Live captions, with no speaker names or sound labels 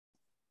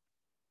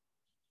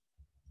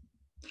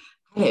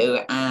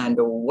Hello and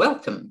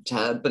welcome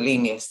to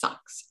Bulimia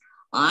Sucks.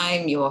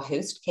 I'm your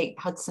host, Kate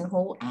Hudson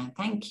Hall, and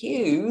thank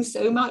you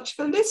so much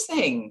for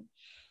listening.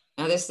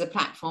 Now, this is a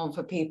platform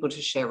for people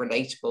to share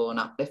relatable and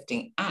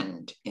uplifting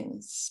and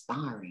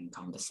inspiring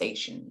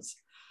conversations.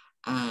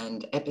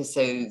 And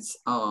episodes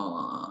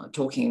are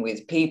talking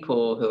with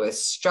people who are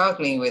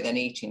struggling with an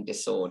eating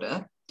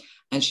disorder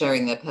and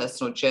sharing their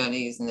personal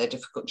journeys and their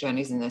difficult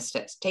journeys and their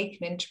steps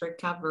taken into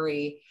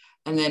recovery.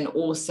 And then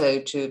also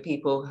to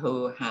people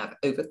who have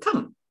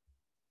overcome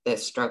their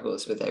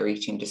struggles with their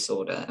eating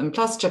disorder, and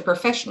plus to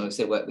professionals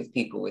who work with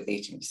people with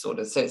eating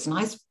disorders. So it's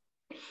a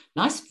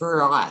nice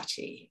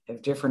variety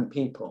of different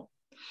people.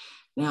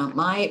 Now,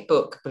 my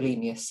book,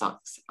 Bulimia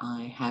Sucks,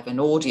 I have an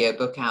audio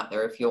book out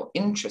there if you're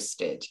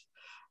interested.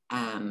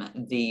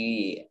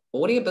 The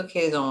audiobook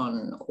is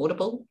on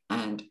Audible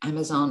and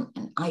Amazon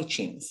and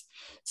iTunes.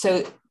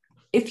 So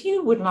if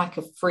you would like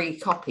a free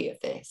copy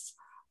of this,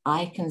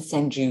 I can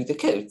send you the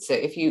code. So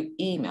if you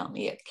email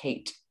me at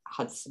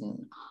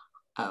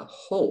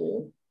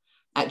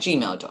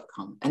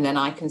katehudson.hall@gmail.com, and then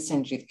I can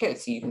send you the code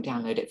so you can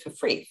download it for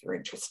free if you're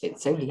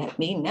interested. So let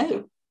me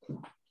know.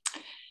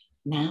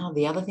 Now,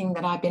 the other thing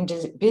that I've been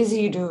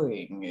busy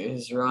doing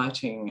is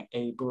writing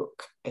a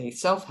book, a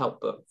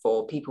self-help book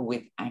for people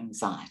with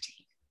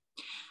anxiety.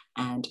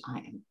 And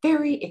I am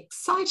very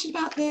excited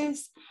about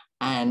this.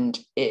 And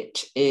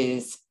it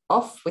is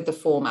off with the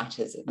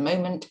formatters at the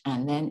moment,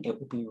 and then it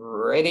will be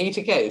ready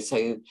to go.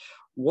 So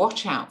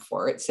watch out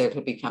for it. So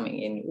it'll be coming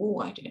in,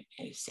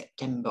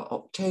 September,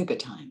 October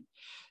time.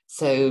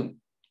 So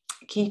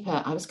keep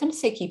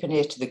an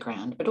ear to the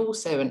ground, but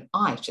also an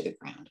eye to the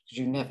ground, because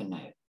you never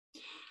know.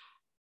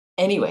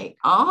 Anyway,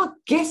 our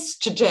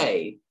guest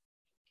today,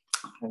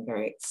 I'm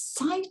very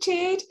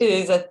excited,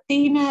 is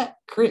Athina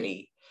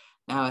Crilley.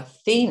 Now,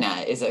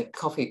 Athina is a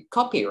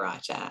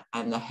copywriter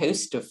and the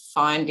host of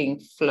Finding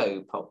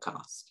Flo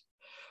podcast,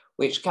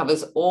 which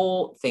covers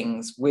all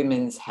things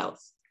women's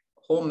health,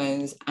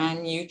 hormones,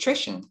 and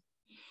nutrition.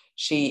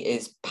 She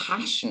is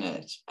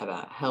passionate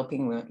about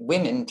helping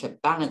women to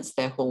balance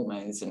their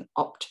hormones and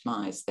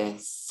optimize their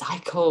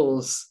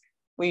cycles.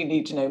 We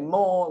need to know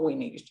more. We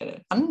need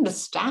to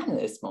understand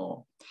this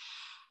more.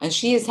 And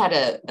she has had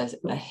a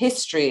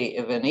history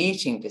of an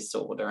eating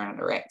disorder,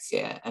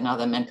 anorexia, and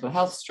other mental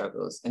health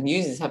struggles, and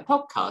uses her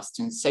podcast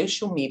and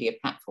social media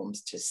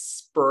platforms to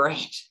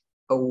spread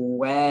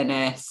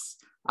awareness.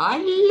 I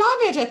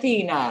love it,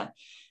 Athina.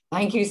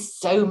 Thank you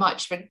so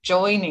much for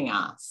joining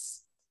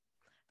us.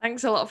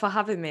 Thanks a lot for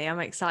having me.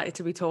 I'm excited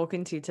to be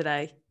talking to you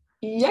today.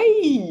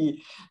 Yay!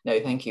 No,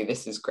 thank you.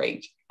 This is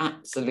great.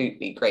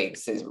 Absolutely great.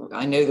 So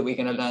I know that we're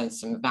going to learn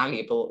some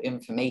valuable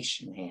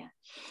information here.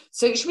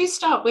 So should we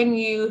start when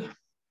your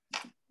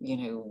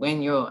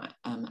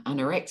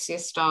anorexia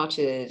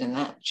started and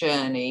that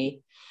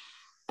journey,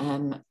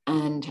 and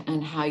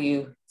how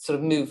you sort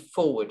of move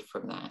forward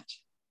from that?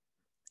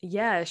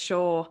 Yeah,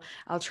 sure.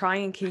 I'll try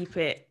and keep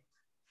it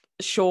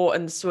short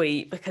and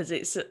sweet because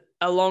it's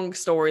a long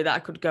story that I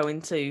could go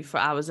into for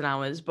hours and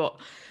hours. But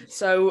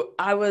so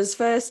I was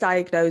first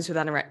diagnosed with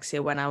anorexia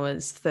when I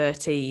was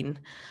 13.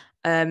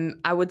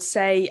 I would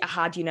say I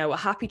had, a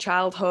happy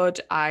childhood.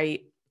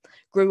 I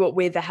grew up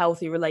with a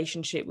healthy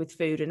relationship with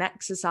food and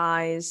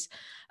exercise.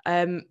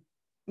 There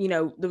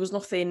was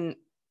nothing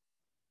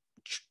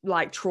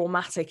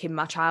traumatic in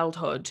my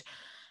childhood.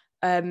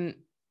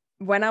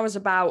 When I was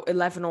about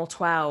 11 or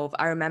 12,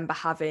 I remember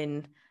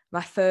having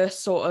my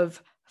first sort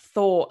of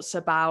thoughts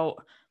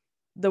about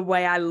the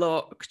way I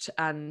looked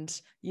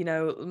and,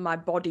 my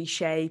body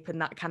shape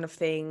and that kind of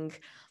thing.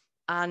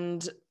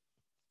 And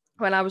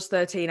when I was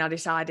 13, I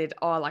decided,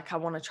 I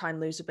want to try and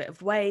lose a bit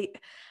of weight.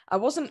 I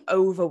wasn't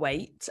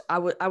overweight. I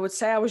would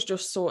say I was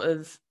just sort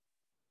of,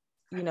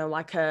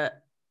 like a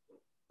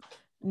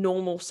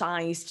normal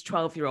sized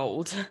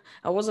 12-year-old.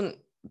 I wasn't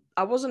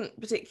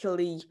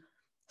particularly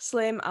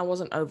slim. I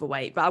wasn't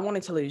overweight, but I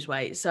wanted to lose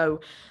weight.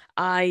 So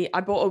I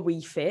bought a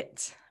Wii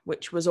Fit,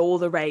 which was all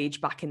the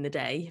rage back in the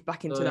day,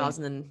 back in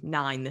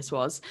 2009 this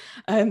was.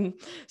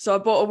 So I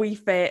bought a Wii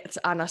Fit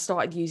and I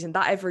started using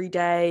that every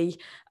day.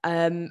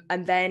 And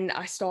then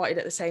I started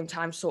at the same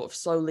time sort of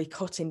slowly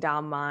cutting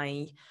down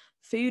my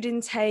food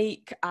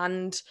intake,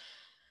 and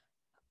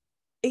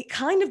it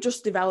kind of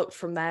just developed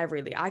from there,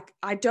 really.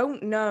 I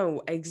don't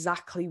know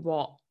exactly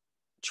what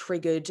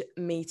triggered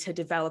me to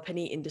develop an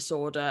eating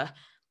disorder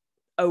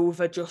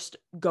over just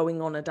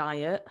going on a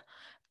diet.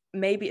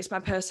 Maybe it's my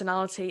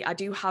personality. I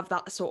do have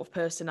that sort of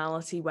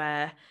personality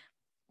where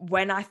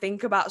when I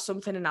think about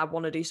something and I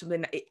want to do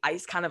something,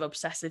 it's kind of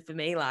obsessive for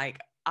me. Like,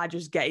 I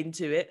just get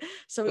into it.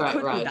 So it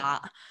could be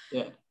that.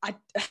 Yeah. I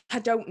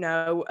don't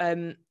know.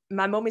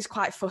 My mum is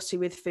quite fussy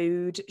with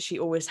food. She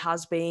always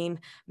has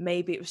been.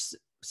 Maybe it was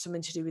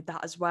something to do with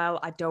that as well.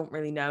 I don't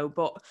really know.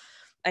 But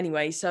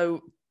anyway,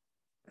 so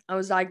I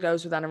was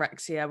diagnosed with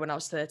anorexia when I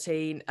was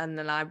 13, and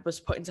then I was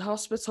put into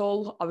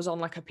hospital. I was on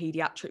like a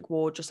pediatric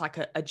ward, just like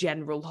a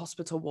general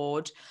hospital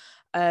ward.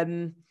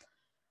 And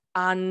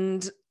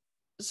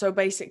so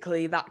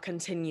basically that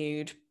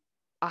continued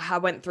I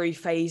went through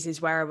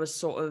phases where I was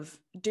sort of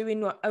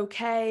doing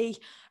okay,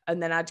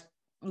 and then I'd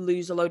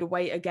lose a load of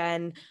weight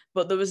again.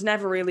 But there was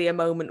never really a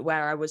moment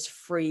where I was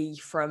free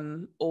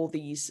from all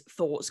these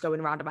thoughts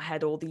going around in my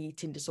head, all the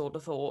eating disorder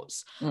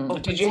thoughts.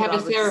 Did you have a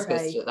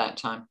therapist at that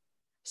time?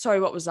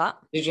 Sorry, what was that?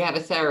 Did you have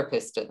a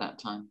therapist at that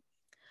time?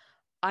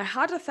 I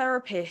had a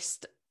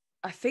therapist,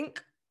 I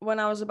think, when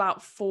I was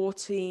about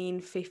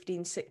 14,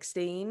 15,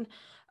 16.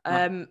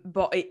 Right.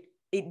 But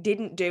it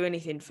didn't do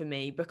anything for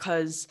me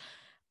because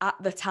at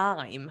the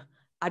time,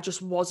 I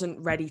just wasn't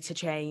ready to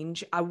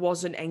change. I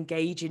wasn't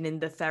engaging in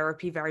the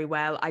therapy very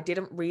well. I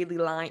didn't really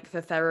like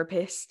the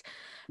therapist.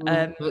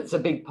 It's a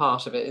big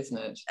part of it, isn't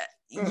it?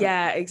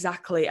 Yeah,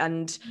 exactly.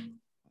 And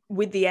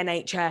with the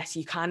NHS,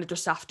 you kind of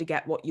just have to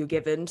get what you're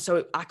given.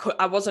 So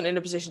I wasn't in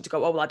a position to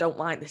go, oh, well, I don't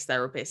like this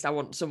therapist, I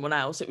want someone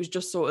else. It was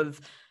just sort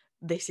of,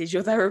 this is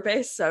your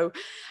therapist. So,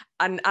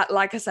 and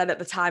like I said, at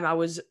the time, I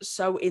was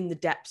so in the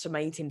depths of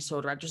my eating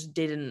disorder. I just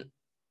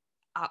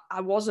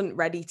I wasn't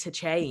ready to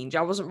change.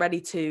 I wasn't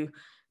ready to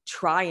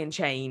try and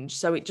change.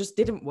 So it just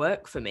didn't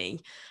work for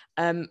me.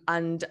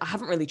 And I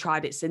haven't really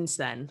tried it since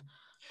then.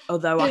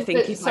 Although I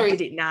think if I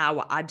did it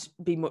now, I'd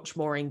be much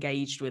more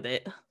engaged with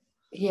it.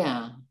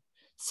 Yeah.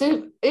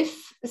 So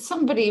if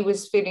somebody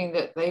was feeling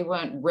that they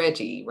weren't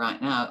ready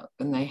right now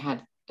and they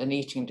had an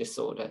eating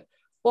disorder,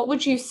 what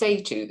would you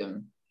say to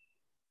them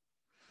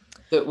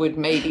that would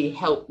maybe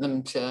help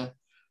them to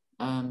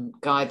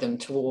guide them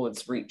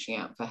towards reaching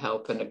out for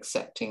help and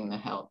accepting the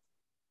help?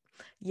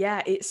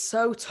 Yeah, it's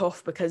so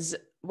tough because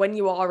when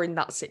you are in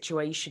that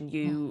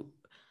situation,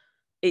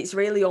 it's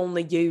really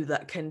only you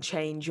that can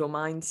change your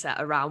mindset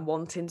around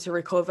wanting to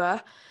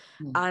recover.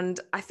 And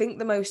I think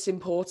the most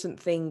important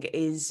thing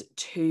is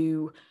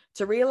to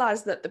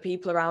realize that the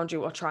people around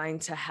you are trying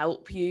to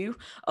help you.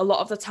 A lot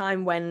of the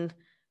time when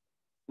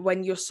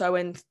you're so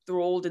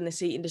enthralled in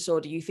this eating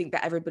disorder, you think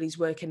that everybody's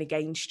working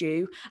against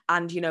you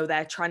and,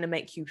 they're trying to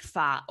make you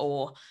fat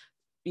or,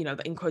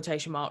 in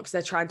quotation marks,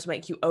 they're trying to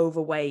make you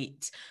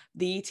overweight.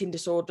 The eating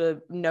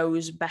disorder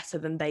knows better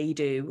than they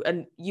do.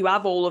 And you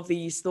have all of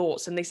these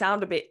thoughts and they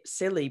sound a bit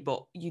silly,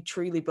 but you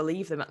truly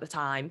believe them at the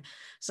time.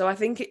 So I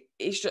think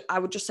I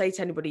would just say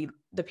to anybody,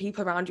 the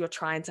people around you are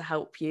trying to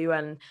help you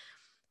and,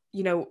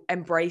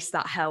 embrace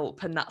that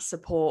help and that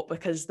support,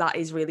 because that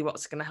is really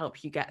what's going to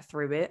help you get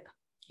through it.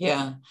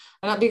 Yeah.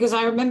 And because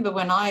I remember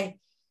when I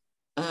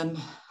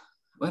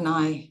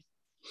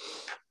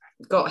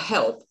got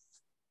help,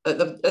 at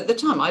the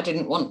time, I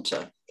didn't want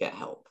to get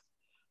help,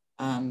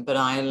 but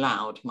I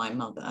allowed my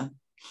mother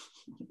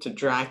to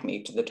drag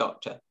me to the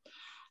doctor.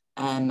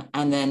 And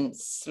then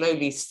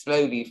slowly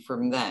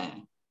from there,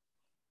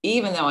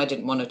 even though I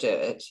didn't want to do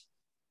it,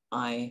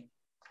 I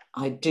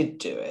did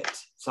do it.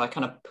 So I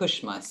kind of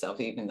pushed myself,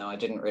 even though I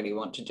didn't really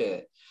want to do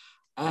it.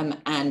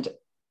 And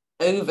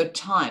over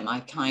time,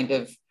 I kind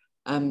of,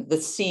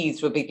 the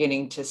seeds were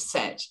beginning to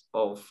set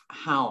of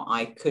how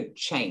I could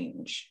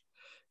change.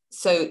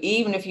 So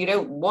even if you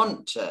don't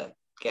want to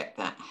get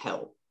that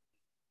help,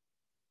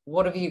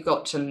 what have you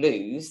got to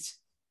lose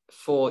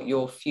for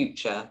your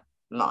future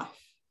life?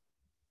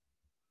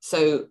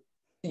 So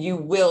you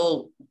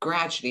will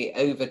gradually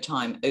over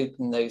time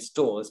open those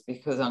doors,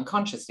 because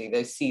unconsciously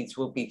those seeds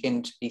will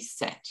begin to be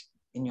set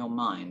in your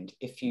mind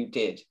if you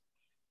did,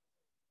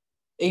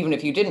 even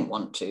if you didn't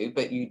want to,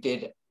 but you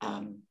did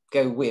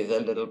go with a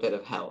little bit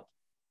of help.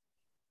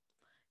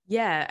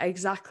 Yeah,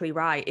 exactly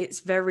right. It's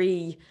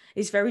very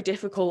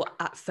difficult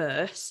at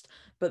first,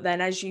 but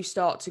then as you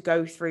start to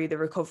go through the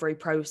recovery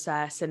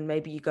process and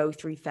maybe you go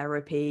through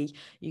therapy,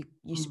 you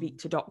speak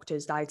to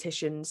doctors,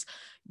 dietitians,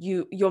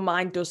 your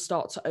mind does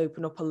start to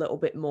open up a little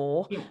bit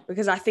more. Yeah.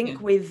 Because I think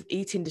with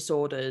eating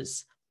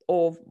disorders,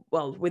 or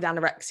well, with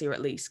anorexia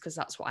at least, because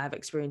that's what I have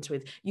experience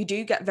with, you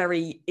do get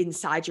very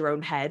inside your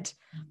own head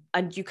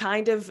and you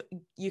kind of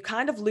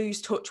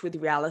lose touch with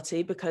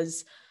reality,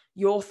 because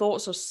your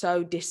thoughts are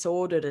so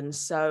disordered and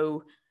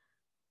so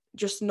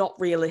just not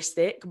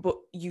realistic, but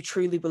you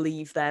truly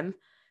believe them.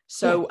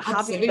 So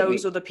having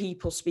those other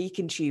people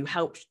speaking to you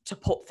helps to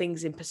put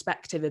things in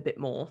perspective a bit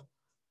more.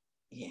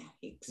 Yeah,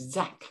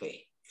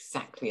 exactly,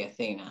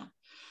 Athena.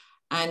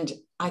 And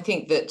I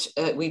think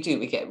that we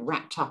get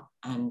wrapped up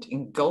and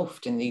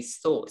engulfed in these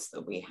thoughts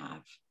that we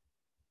have.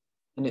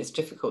 And it's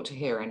difficult to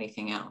hear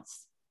anything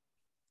else.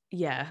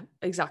 Yeah,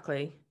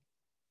 exactly.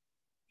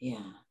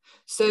 Yeah.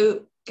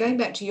 So going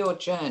back to your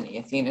journey,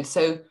 Athena,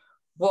 so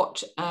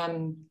what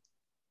happened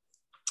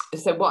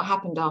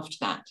after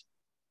that?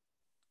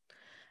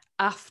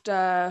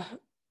 After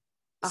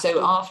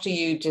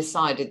you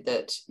decided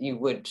that you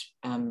would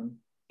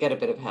get a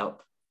bit of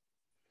help?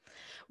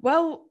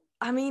 Well,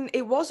 I mean,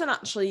 it wasn't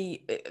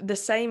actually the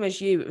same as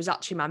you. It was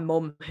actually my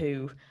mum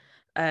who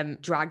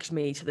dragged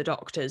me to the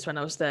doctors when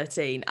I was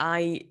 13.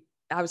 I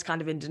was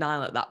kind of in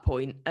denial at that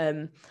point.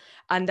 And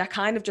I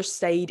kind of just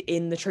stayed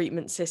in the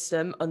treatment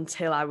system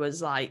until I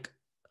was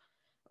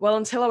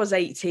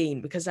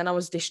 18, because then I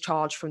was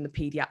discharged from the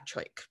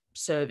pediatric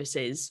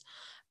services.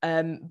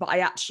 But I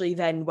actually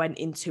then went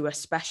into a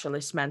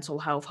specialist mental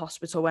health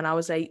hospital when I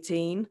was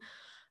 18.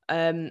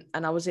 And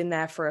I was in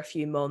there for a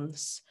few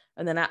months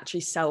and then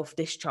actually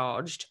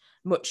self-discharged,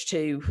 much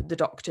to the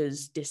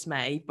doctor's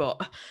dismay,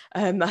 but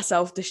I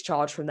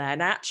self-discharged from there.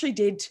 And I actually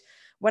did,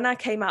 when I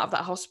came out of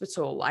that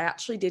hospital, I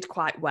actually did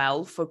quite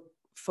well for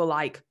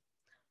like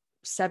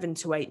 7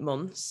 to 8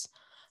 months.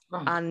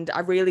 Right. And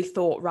I really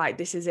thought, right,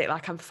 this is it.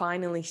 Like, I'm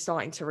finally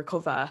starting to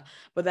recover.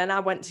 But then I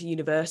went to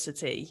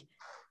university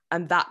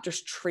and that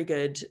just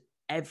triggered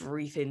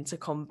everything to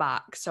come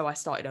back. So I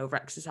started over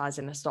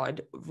exercising. I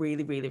started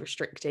really, really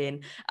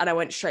restricting, and I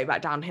went straight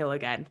back downhill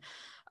again.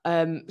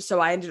 So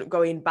I ended up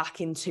going back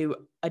into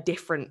a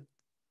different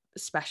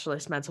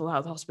specialist mental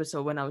health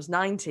hospital when I was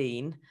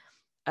 19.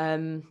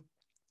 And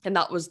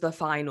that was the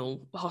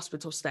final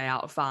hospital stay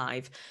out of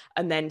 5.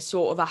 And then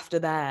sort of after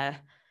there,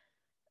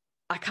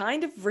 I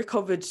kind of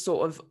recovered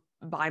sort of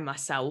by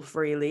myself,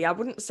 really. I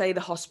wouldn't say the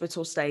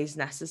hospital stays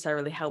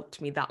necessarily helped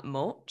me that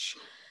much.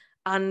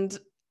 And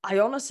I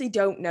honestly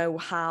don't know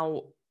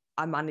how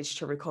I managed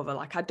to recover.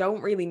 Like, I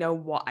don't really know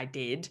what I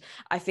did.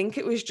 I think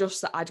it was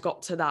just that I'd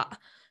got to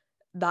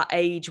that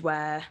age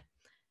where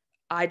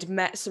I'd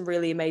met some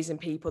really amazing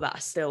people that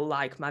are still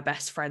like my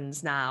best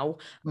friends now.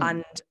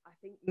 And I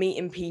think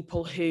meeting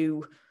people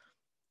who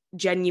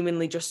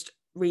genuinely just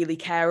really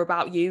care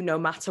about you no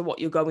matter what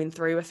you're going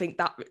through, I think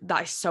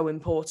that is so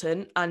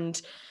important.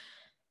 And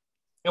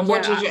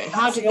what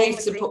how did they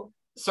support?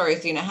 Sorry,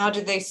 Athina, how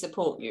did they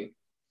support you?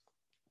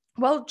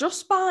 Well,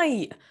 just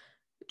by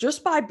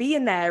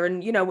being there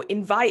and, you know,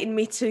 inviting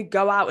me to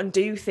go out and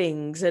do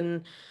things.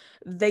 And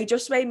they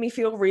just made me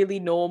feel really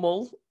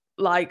normal.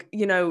 Like,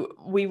 you know,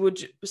 we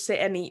would sit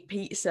and eat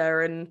pizza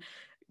and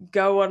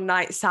go on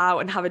nights out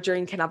and have a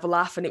drink and have a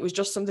laugh. And it was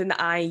just something that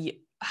I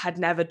had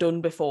never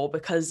done before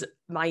because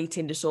my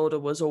eating disorder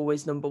was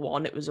always number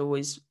one. It was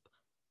always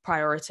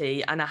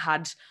priority. And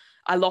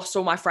I lost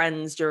all my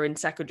friends during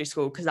secondary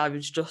school because I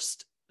was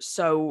just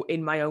so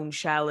in my own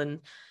shell,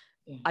 and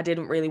I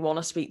didn't really want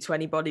to speak to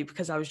anybody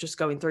because I was just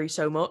going through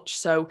so much.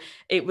 So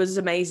it was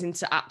amazing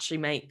to actually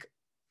make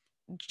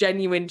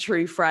genuine,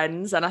 true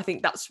friends. And I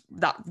think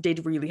that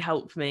did really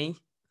help me.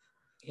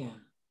 Yeah.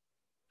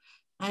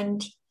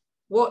 And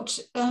what,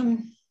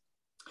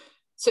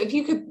 so if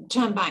you could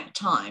turn back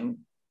time,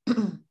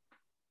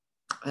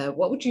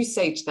 what would you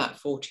say to that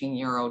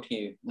 14-year-old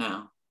you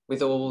now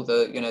with all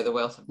the, you know, the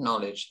wealth of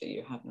knowledge that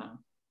you have now?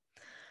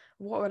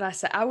 What would I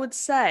say? I would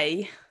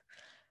say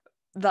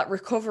that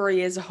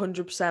recovery is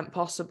 100%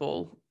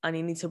 possible, and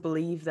you need to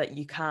believe that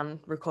you can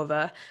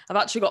recover. I've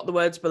actually got the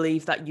words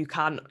 "believe that you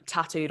can"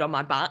 tattooed on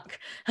my back,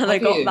 and I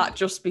got that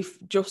just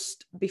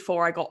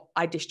before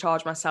I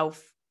discharged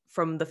myself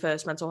from the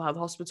first mental health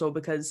hospital,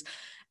 because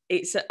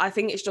I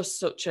think it's just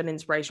such an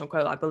inspirational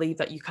quote. I believe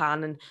that you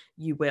can and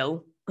you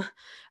will.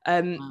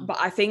 But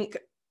I think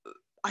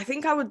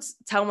I would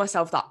tell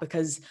myself that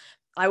because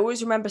I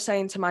always remember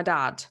saying to my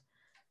dad,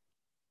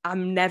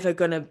 I'm never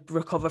going to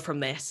recover from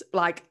this.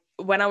 Like,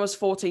 when I was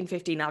 14,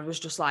 15, I was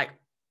just like,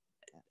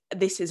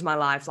 this is my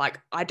life.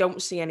 Like, I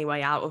don't see any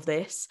way out of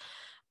this.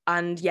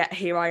 And yet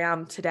here I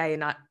am today,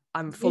 and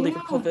I'm fully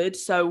recovered.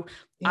 So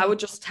I would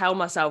just tell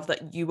myself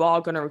that you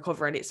are going to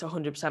recover and it's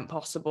 100%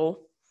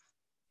 possible.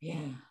 Yeah.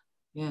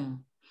 And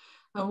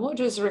what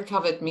does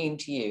recovered mean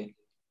to you?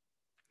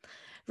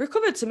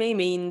 Recovered to me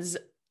means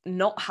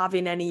not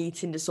having any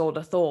eating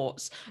disorder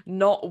thoughts,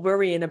 not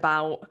worrying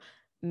about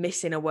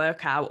missing a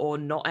workout or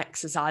not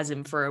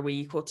exercising for a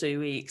week or 2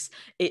 weeks.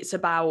 It's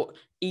about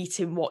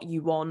eating what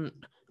you want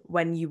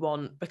when you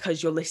want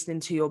because you're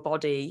listening to your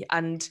body.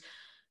 And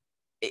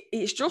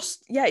it's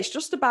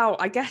just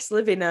about, I guess,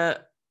 living a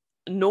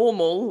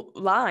normal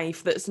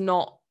life that's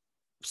not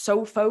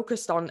so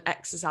focused on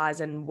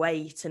exercise and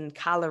weight and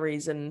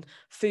calories and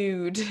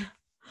food.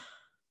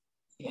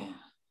 Yeah.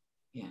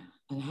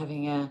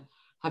 And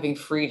having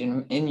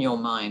freedom in your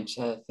mind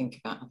to think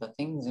about other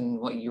things and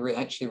what you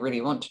actually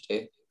really want to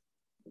do.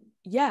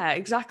 Yeah,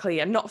 exactly.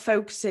 And not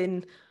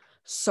focusing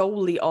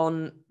solely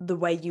on the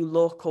way you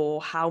look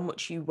or how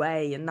much you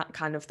weigh and that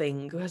kind of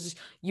thing, because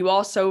you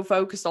are so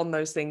focused on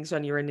those things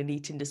when you're in an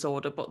eating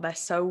disorder, but they're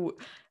so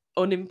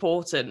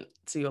unimportant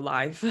to your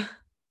life.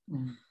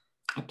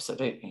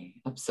 Absolutely.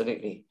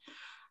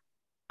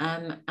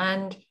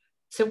 And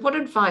so what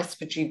advice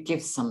would you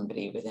give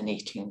somebody with an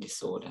eating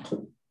disorder?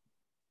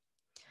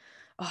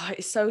 Oh,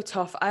 it's so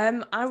tough.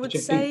 I would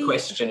say, big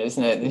question,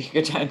 isn't it?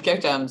 You could go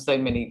down so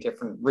many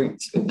different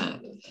routes with that.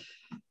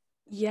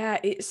 Yeah,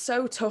 it's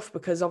so tough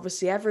because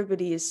obviously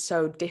everybody is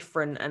so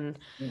different, and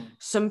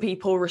some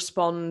people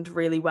respond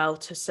really well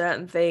to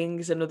certain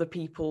things and other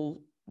people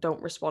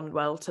don't respond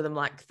well to them,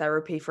 like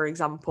therapy, for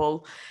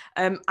example.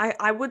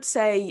 I would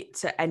say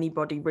to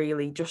anybody,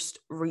 really, just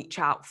reach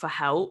out for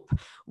help,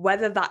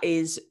 whether that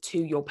is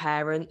to your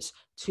parents,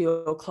 to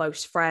your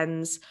close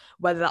friends,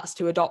 whether that's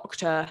to a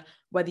doctor,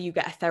 whether you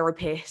get a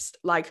therapist.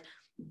 Like,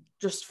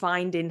 just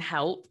finding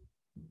help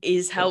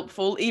is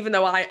helpful, even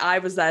though I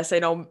was there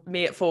saying, oh,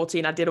 me at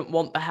 14, I didn't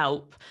want the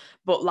help.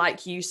 But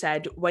like you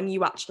said, when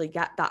you actually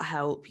get that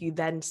help, you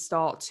can then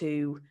start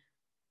to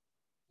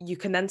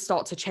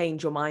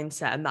change your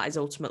mindset, and that is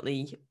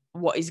ultimately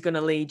what is going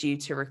to lead you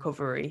to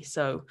recovery.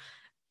 So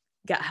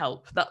get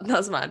help.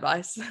 That's my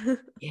advice.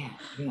 Yeah.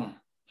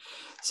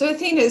 So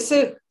Athena,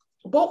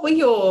 what were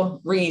your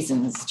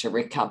reasons to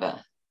recover?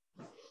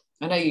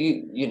 I know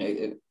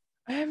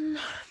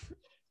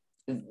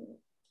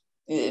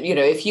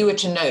if you were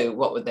to know,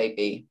 what would they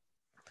be?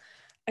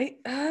 Do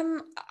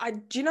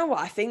you know what?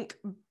 I think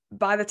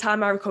by the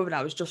time I recovered,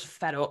 I was just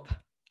fed up.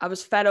 I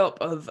was fed up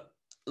of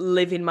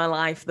living my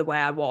life the way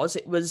I was.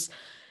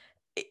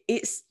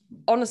 It's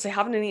honestly,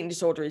 having an eating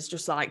disorder is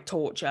just like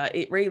torture.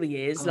 It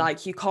really is.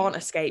 Like, you can't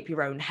escape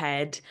your own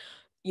head.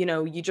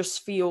 You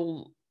just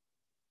feel,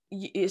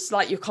 it's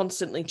like you're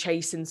constantly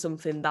chasing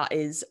something that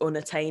is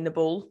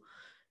unattainable.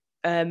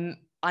 And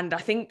I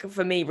think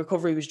for me,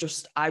 recovery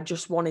was I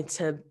just wanted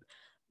to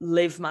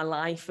live my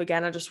life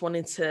again. I just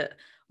wanted to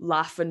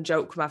laugh and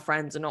joke with my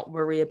friends and not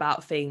worry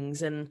about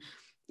things, and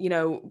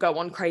go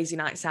on crazy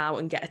nights out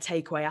and get a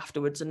takeaway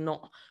afterwards and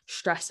not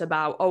stress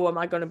about, oh, am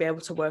I going to be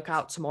able to work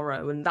out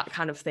tomorrow, and that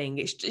kind of thing.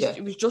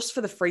 It was just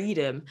for the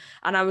freedom.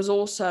 And I was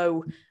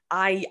also,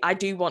 I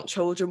do want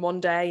children one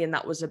day, and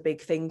that was a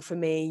big thing for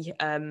me.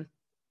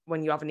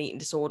 When you have an eating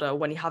disorder,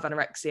 when you have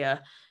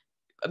anorexia,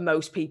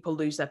 most people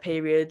lose their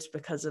periods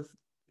because of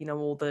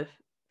all the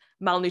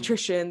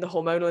malnutrition, the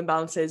hormonal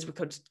imbalances. We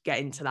could get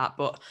into that,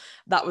 but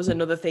that was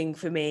another thing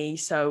for me.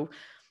 So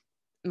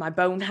my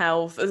bone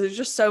health, there's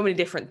just so many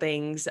different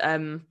things.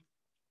 I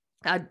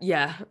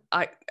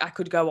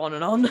could go on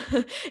and on.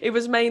 It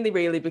was mainly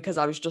really because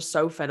I was just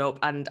so fed up,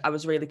 and I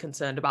was really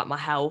concerned about my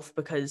health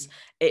because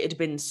it had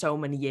been so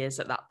many years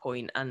at that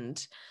point.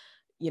 And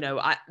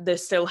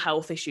there's still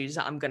health issues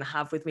that I'm going to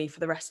have with me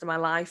for the rest of my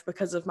life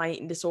because of my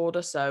eating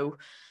disorder. So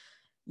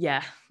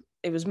yeah,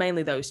 it was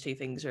mainly those two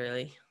things,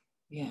 really.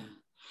 Yeah.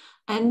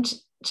 And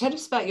tell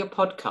us about your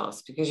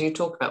podcast, because you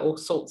talk about all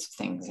sorts of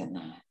things in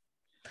there.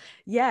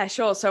 Yeah,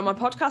 sure. So my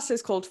podcast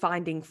is called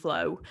Finding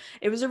Flo.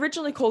 It was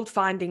originally called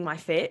Finding My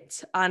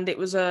Fit, and it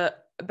was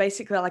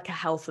basically like a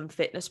health and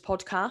fitness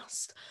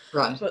podcast.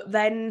 Right. But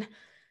then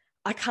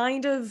I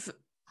kind of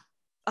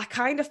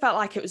felt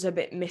like it was a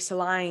bit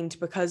misaligned,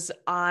 because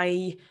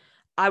I'm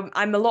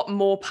a lot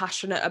more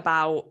passionate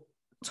about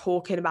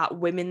talking about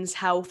women's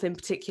health in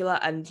particular,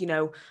 and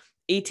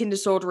eating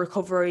disorder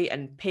recovery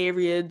and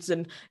periods,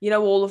 and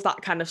all of that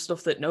kind of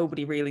stuff that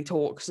nobody really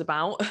talks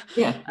about.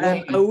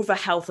 Over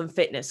health and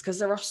fitness, because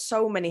there are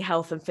so many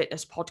health and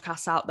fitness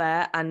podcasts out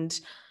there, and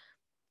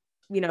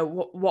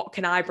what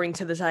can I bring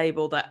to the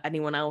table that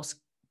anyone else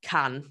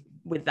can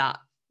with that?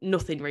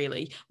 Nothing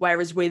really.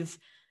 Whereas with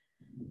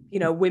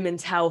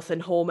women's health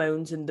and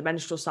hormones and the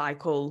menstrual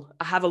cycle,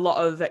 I have a lot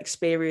of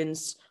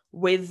experience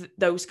with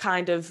those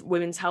kind of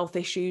women's health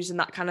issues and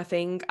that kind of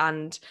thing,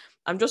 and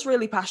I'm just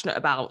really passionate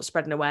about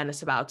spreading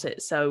awareness about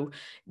it. So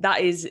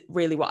that is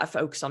really what I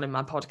focus on in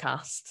my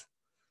podcast.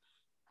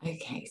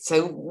 Okay,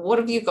 so what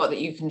have you got that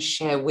you can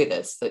share with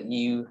us that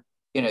your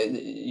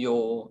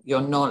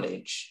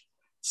knowledge,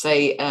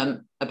 say,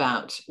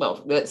 about,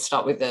 well, let's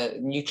start with the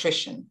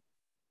nutrition,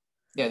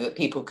 that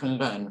people can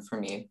learn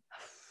from you?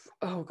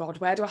 Oh God,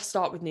 where do I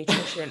start with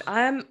nutrition?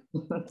 I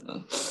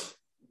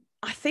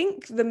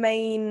think the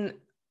main,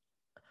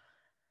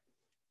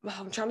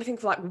 I'm trying to think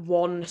of like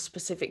one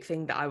specific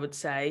thing that I would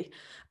say.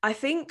 I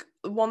think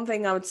one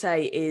thing I would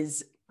say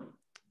is,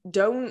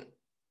 don't,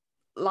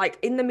 like,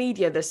 in the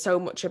media, there's so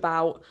much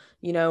about,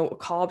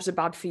 carbs are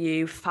bad for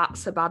you,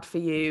 fats are bad for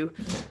you.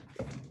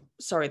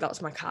 Sorry,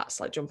 that's my cats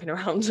like jumping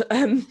around.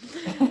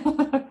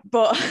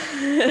 But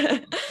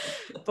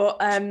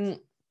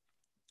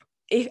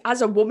if,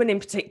 as a woman in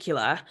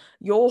particular,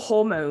 your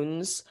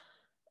hormonal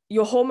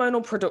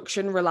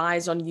production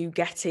relies on you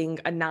getting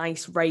a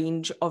nice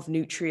range of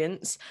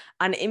nutrients.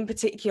 And in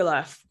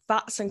particular,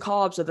 fats and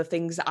carbs are the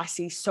things that I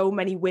see so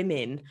many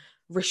women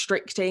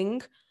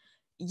restricting.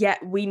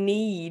 Yet we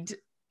need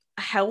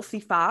healthy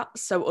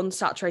fats, so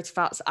unsaturated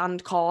fats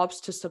and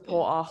carbs, to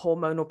support our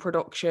hormonal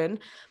production.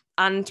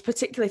 And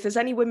particularly if there's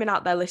any women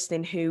out there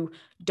listening who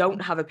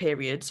don't have a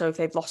period, so if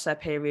they've lost their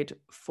period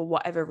for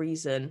whatever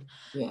reason,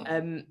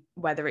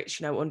 whether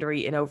it's, under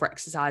eating, over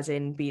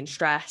exercising, being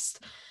stressed,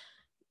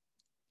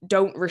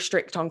 don't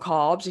restrict on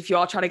carbs. If you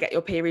are trying to get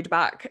your period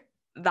back,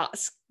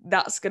 that's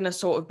going to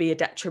sort of be a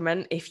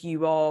detriment if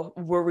you are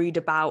worried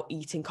about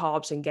eating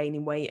carbs and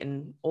gaining weight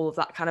and all of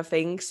that kind of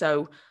thing.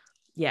 So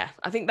yeah,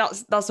 I think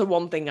that's the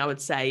one thing I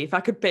would say if I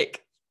could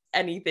pick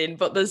anything,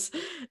 but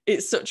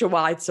it's such a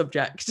wide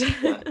subject.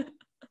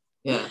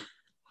 Yeah.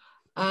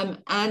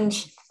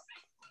 And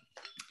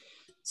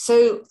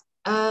so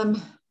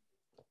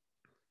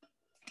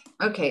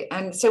okay,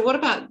 and so what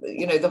about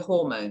the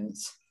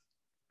hormones?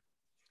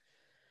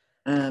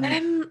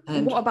 And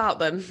what about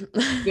them?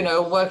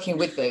 Working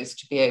with those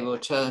to be able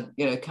to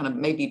kind of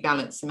maybe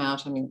balance them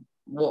out. I mean,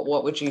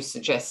 what would you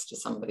suggest to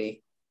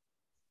somebody?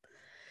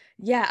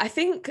 Yeah, I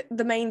think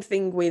the main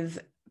thing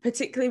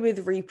particularly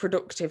with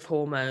reproductive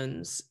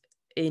hormones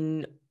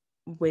in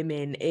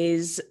women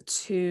is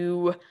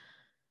to,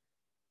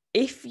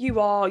 if you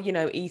are,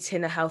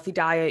 eating a healthy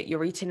diet,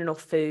 you're eating enough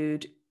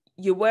food,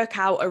 you work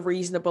out a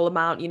reasonable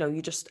amount,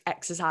 you just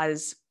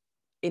exercise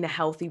in a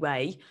healthy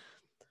way,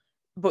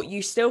 but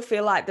you still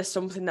feel like there's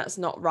something that's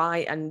not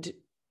right, and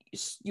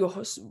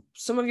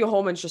some of your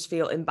hormones just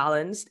feel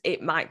imbalanced.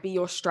 It might be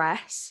your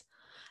stress.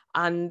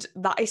 And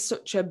that is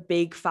such a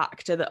big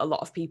factor that a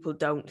lot of people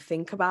don't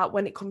think about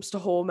when it comes to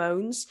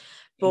hormones.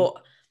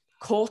 But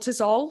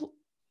cortisol,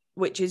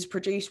 which is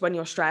produced when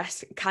you're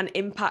stressed, can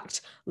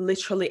impact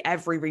literally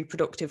every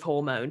reproductive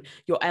hormone,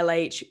 your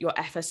LH, your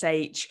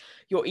FSH,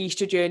 your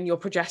estrogen, your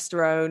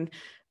progesterone.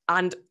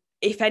 And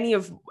if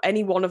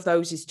any one of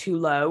those is too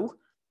low,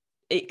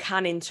 it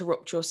can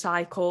interrupt your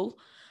cycle.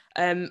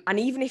 And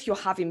even if you're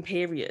having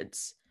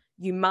periods,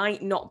 you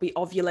might not be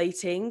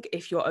ovulating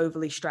if you're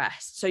overly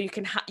stressed. So you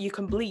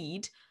can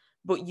bleed,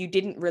 but you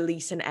didn't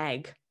release an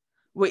egg,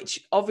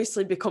 which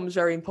obviously becomes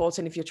very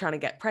important if you're trying to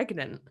get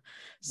pregnant.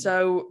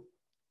 So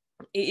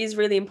it is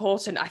really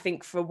important, I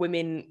think, for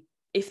women,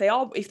 if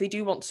they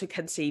do want to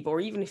conceive, or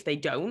even if they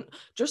don't,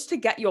 just to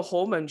get your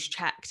hormones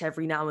checked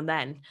every now and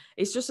then.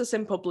 It's just a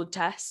simple blood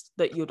test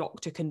that your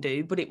doctor can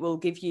do, but it will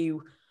give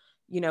you,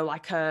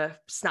 like a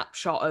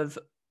snapshot of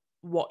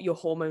what your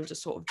hormones are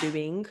sort of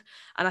doing.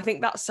 And I think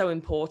that's so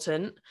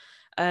important.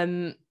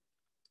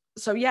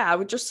 So yeah, I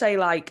would just say,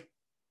 like,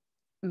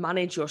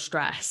 manage your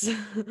stress.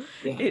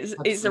 Yeah,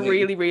 it's a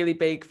really, really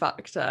big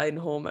factor in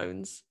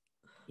hormones.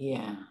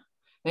 Yeah.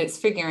 And it's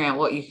figuring out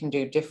what you can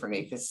do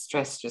differently, because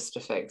stress just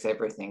affects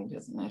everything,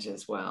 doesn't it,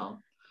 as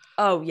well?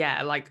 Oh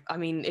yeah, like, I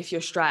mean, if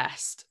you're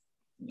stressed,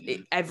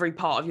 every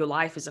part of your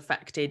life is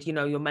affected,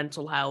 your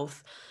mental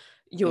health.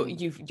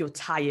 You're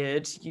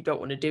tired, you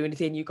don't want to do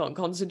anything, you can't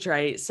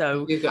concentrate.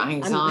 So you've got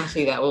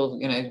anxiety that will,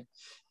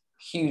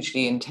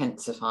 hugely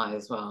intensify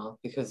as well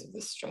because of the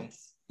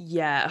stress.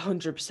 Yeah,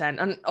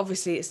 100%. And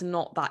obviously it's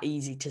not that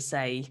easy to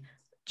say,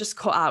 just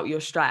cut out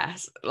your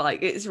stress.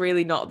 Like, it's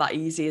really not that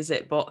easy, is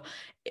it? But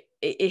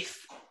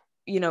if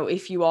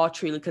you are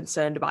truly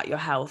concerned about your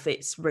health,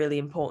 it's really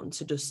important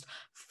to just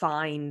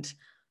find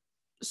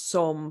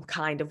some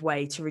kind of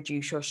way to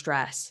reduce your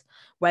stress,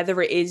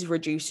 whether it is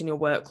reducing your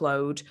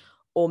workload,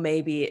 or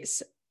maybe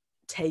it's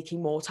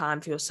taking more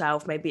time for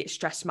yourself. Maybe it's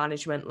stress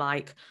management,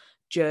 like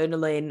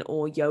journaling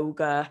or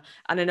yoga.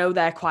 And I know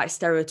they're quite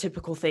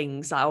stereotypical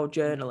things, like,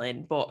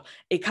 journaling, but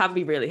it can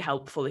be really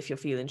helpful if you're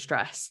feeling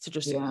stressed, to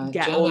just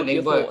get all of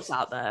your thoughts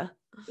out there.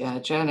 Yeah,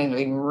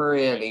 journaling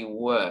really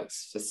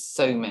works for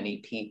so many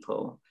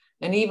people.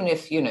 And even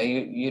if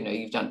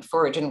you've done it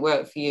before, it didn't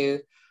work for you,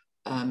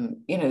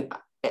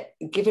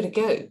 give it a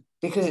go,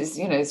 because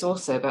it's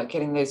also about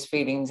getting those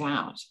feelings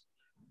out.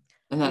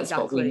 And that's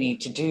exactly what we need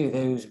to do.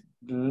 Those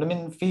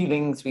blooming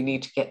feelings, we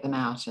need to get them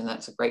out, and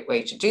that's a great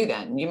way to do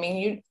that. And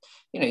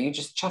you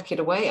just chuck it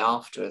away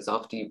afterwards,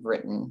 after you've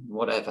written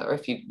whatever.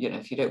 If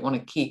you don't want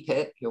to keep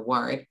it, you're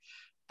worried,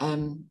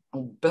 or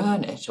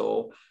burn it,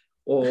 or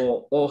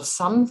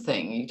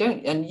something. You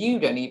don't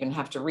even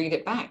have to read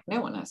it back. No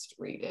one has to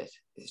read it.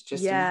 It's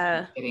just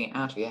getting it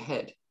out of your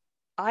head.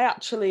 I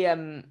actually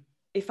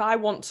if I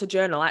want to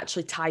journal, I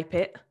actually type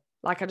it.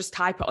 Like, I just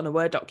type it on a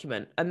Word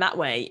document, and that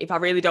way, if I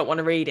really don't want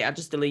to read it, I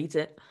just delete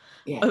it.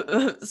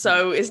 Yeah.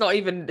 So it's not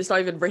even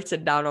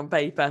written down on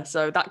paper.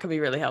 So that can be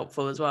really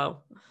helpful as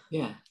well.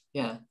 Yeah.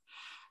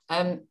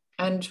 And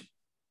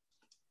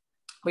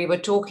we were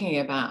talking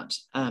about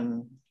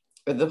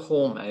the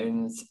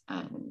hormones,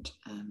 and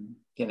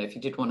if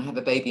you did want to have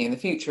a baby in the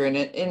future. And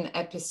in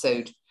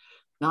episode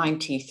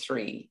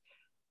 93,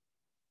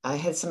 I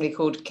had somebody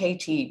called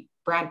Katie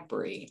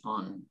Bradbury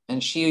on,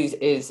 and she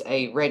is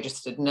a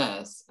registered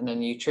nurse and a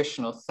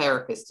nutritional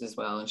therapist as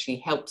well, and she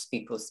helps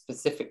people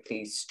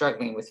specifically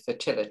struggling with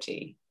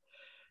fertility,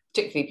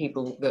 particularly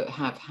people that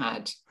have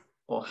had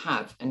or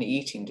have an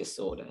eating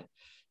disorder.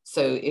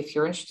 So if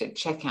you're interested,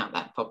 check out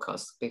that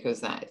podcast,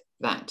 because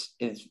that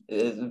is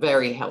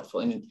very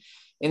helpful. And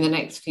in the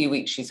next few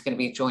weeks, she's going to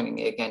be joining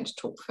me again to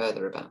talk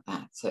further about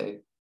that. So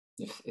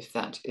if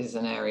that is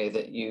an area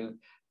that you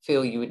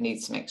feel you would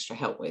need some extra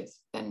help with,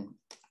 then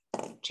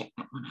check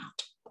that one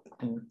out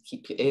and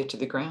keep your ear to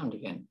the ground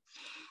again.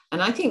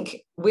 And I think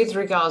with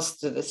regards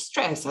to the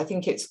stress, I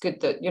think it's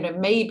good that,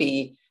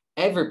 maybe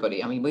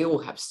everybody, I mean, we all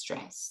have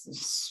stress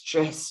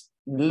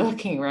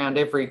lurking around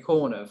every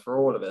corner for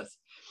all of us.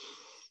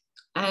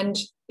 And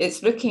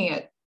it's looking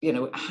at,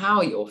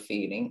 how you're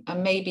feeling.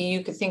 And maybe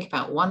you could think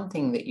about one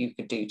thing that you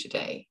could do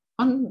today,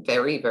 one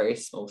very, very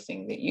small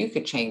thing that you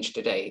could change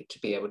today to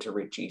be able to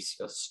reduce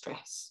your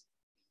stress.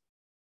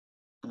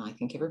 And I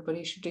think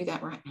everybody should do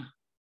that right now.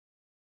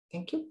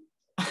 Thank you.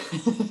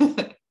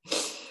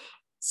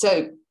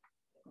 So,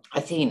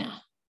 Athina,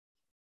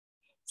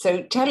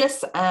 so tell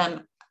us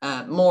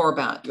more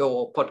about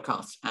your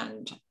podcast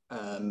and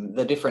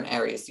the different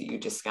areas that you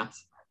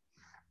discuss.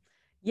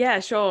 Yeah,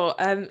 sure.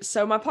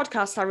 So my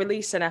podcast, I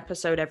release an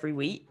episode every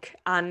week,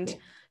 and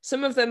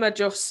some of them are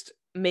just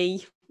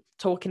me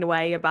talking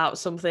away about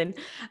something,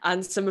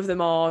 and some of them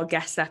are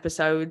guest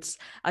episodes.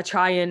 I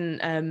try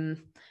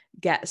and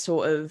get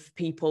sort of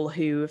people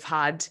who have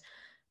had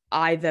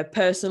either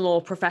personal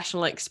or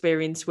professional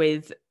experience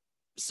with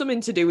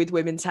something to do with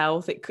women's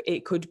health.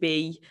 It could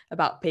be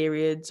about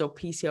periods or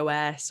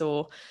PCOS,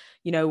 or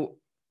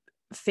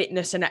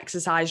fitness and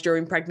exercise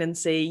during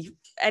pregnancy,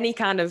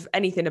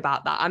 anything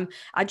about that.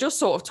 I just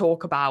sort of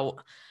talk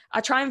about,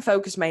 I try and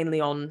focus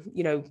mainly on,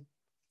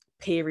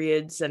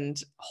 periods and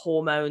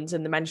hormones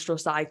and the menstrual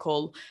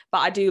cycle, but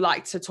I do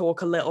like to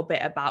talk a little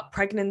bit about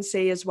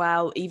pregnancy as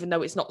well, even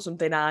though it's not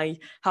something I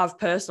have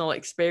personal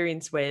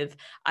experience with.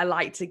 I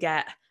like to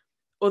get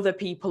other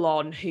people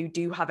on who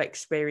do have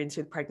experience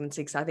with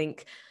pregnancy, because I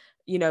think,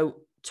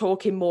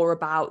 talking more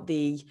about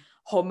the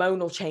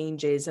hormonal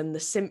changes and the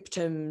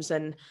symptoms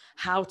and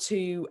how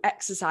to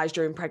exercise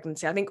during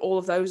pregnancy, I think all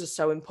of those are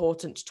so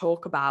important to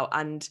talk about.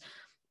 And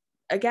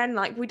again,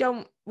 like we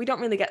don't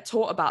really get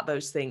taught about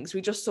those things. We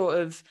just sort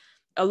of,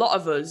 a lot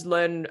of us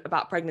learn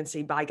about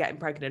pregnancy by getting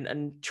pregnant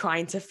and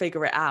trying to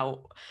figure it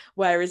out.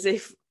 Whereas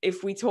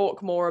if we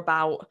talk more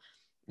about,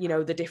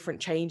 the different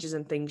changes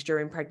and things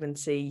during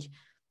pregnancy,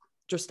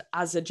 just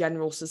as a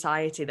general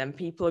society, then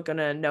people are going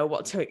to know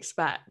what to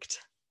expect.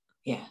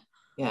 Yeah,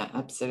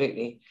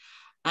 absolutely.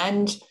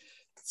 And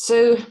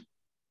so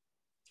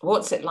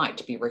what's it like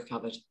to be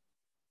recovered?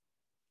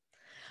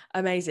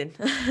 Amazing.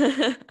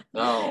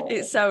 Oh.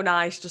 It's so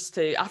nice just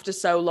to, after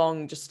so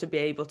long, just to be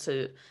able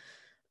to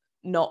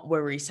not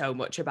worry so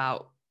much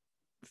about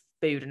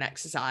food and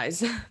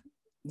exercise.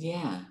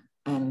 Yeah,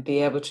 and be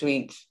able to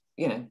eat,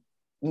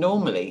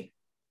 normally.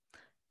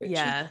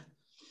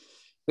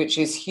 Which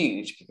is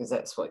huge, because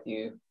that's what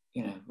you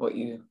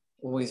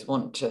always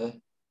want to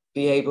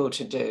be able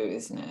to do,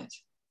 isn't it?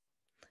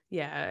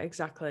 Yeah,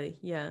 exactly.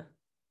 Yeah.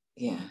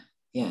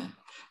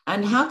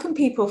 And how can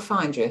people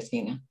find you,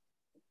 Athina?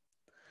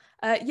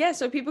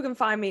 So people can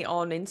find me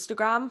on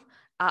Instagram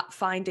at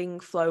Finding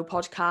Flo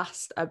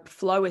podcast.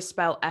 Flo is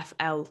spelled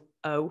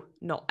F-L-O,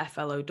 not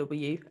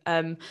F-L-O-W.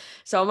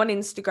 So I'm on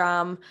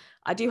Instagram.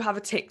 I do have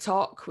a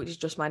TikTok, which is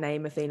just my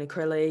name, Athina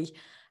Crilley.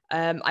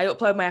 I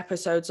upload my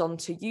episodes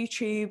onto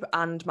YouTube,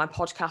 and my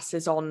podcast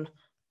is on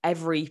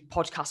every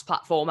podcast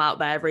platform out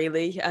there,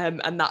 really.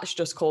 And that's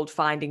just called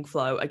Finding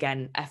Flo,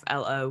 again,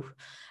 F-L-O.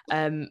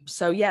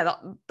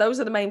 Those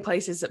are the main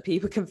places that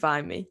people can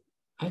find me.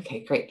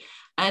 Okay, great.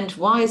 And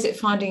why is it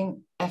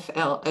Finding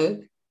F-L-O?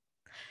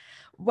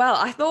 Well,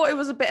 I thought it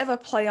was a bit of a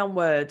play on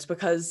words,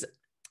 because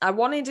I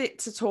wanted it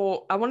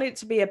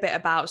to be a bit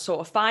about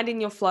sort of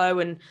finding your flow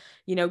and,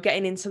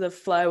 getting into the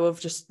flow of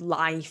just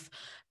life.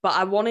 But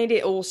I wanted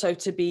it also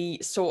to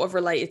be sort of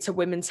related to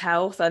women's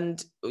health.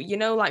 And,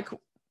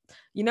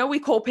 we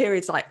call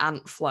periods like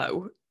ant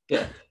flow.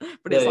 Yeah.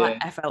 But it's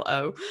like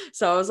F-L-O.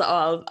 So I was like,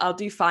 I'll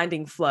do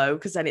Finding Flo,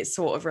 because then it's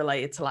sort of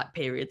related to like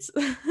periods.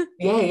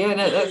 No,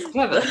 that's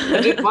clever. I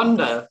did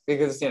wonder,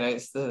 because,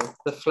 it's the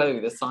flow,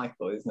 the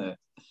cycle, isn't it?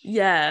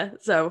 Yeah.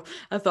 So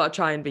I thought I'd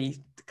try and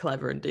be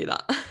clever and do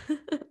that.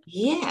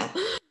 Yeah.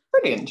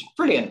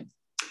 Brilliant.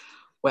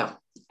 Well,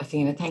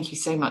 Athina, thank you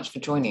so much for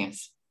joining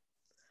us.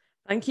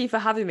 Thank you for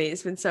having me.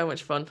 It's been so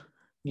much fun.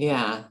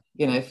 Yeah.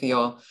 For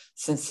your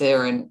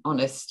sincere and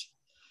honest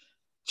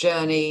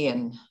journey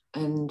and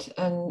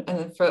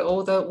for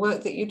all the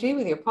work that you do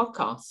with your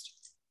podcast.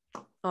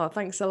 Oh,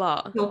 thanks a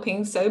lot.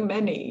 Helping so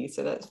many.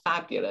 So that's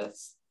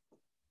fabulous.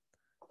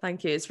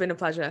 Thank you. It's been a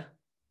pleasure.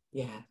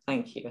 Yeah,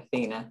 thank you,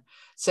 Athina.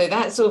 So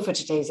that's all for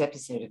today's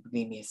episode of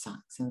Bulimia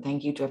Sucks. And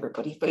thank you to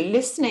everybody for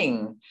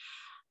listening.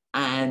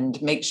 And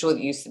make sure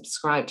that you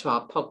subscribe to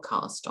our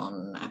podcast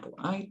on Apple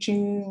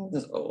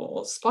iTunes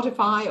or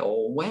Spotify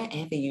or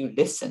wherever you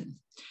listen.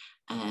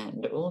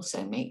 And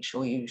also make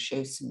sure you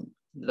show some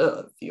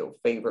love for your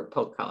favorite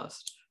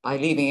podcast by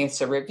leaving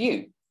us a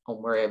review on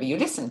wherever you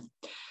listen.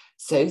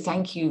 So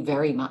thank you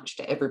very much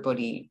to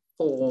everybody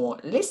for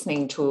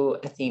listening to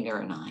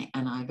Athina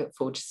and I look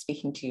forward to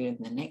speaking to you in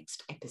the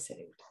next episode.